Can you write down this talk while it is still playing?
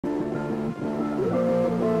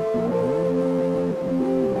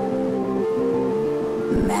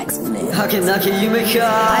How can you make up?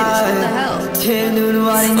 What the hell?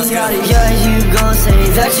 Yeah, you gon' say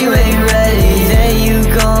that you ain't ready, then you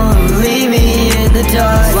gon' leave me in the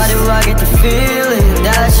dust. Why do I get the feeling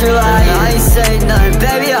that you're lying? I ain't say nothing,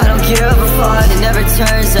 baby, I don't give a fuck. It never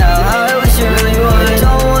turns out how I wish it really would.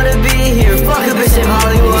 Don't wanna be here, fuck a bitch in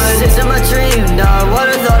Hollywood. This isn't my dream, not what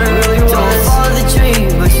I thought it really was. Don't follow the dream,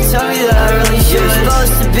 but you tell me that I really should. You're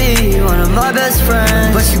supposed to be one of my best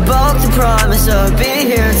friends, but you broke the promise of being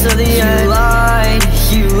here till the end.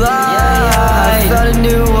 You lied, I found a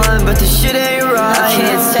new one, but this shit ain't right. I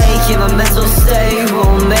can't take it, my mental state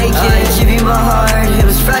won't make it. I give you my heart, it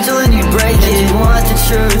was fragile and you break it. You want the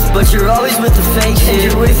truth, but you're always with the fake shit.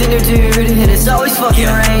 You're with a new dude, and it's always fucking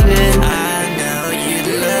raining. I know you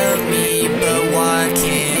love me, but why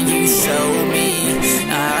can't you show me?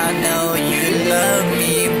 I know you love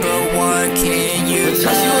me, but why can't you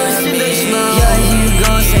love me? Yeah, you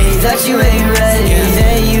gon' say that you ain't ready,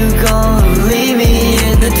 then you gon' leave me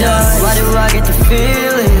in the dust. Why do I get the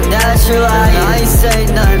feeling that you're lying? I ain't say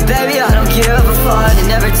nothing, baby, I don't give a fuck. It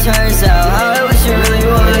never turns out how I wish it really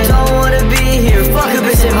would. Don't wanna be here, fuck a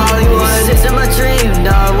bitch in Hollywood. This isn't my dream,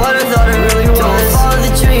 not what I thought it really was. Don't follow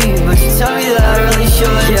the dream, but you tell me that I really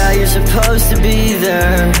should. Yeah, you're supposed to be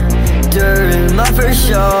there during my first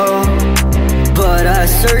show, but I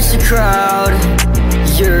searched the crowd,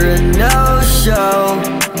 you're a no-show.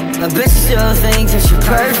 I bet you still think that you're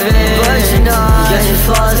perfect, but you're not. You got your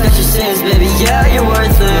flaws, got your sins, baby, yeah, you're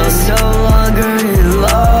worthless. I'm no longer in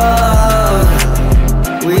love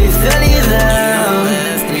with any of them.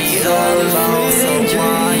 It's all a fleeting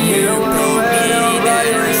dream. You don't wanna wear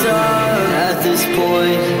nobody wakes up. At this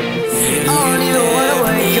point, I don't even wanna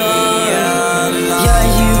wake up. Yeah,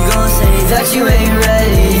 you gon' say that you ain't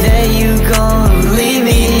ready, then you gon' leave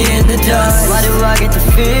me in the dust. Why do I get the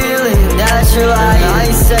feeling that you're lying? I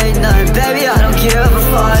ain't say nothing, baby, I don't give a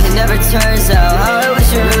fuck. It never turns out how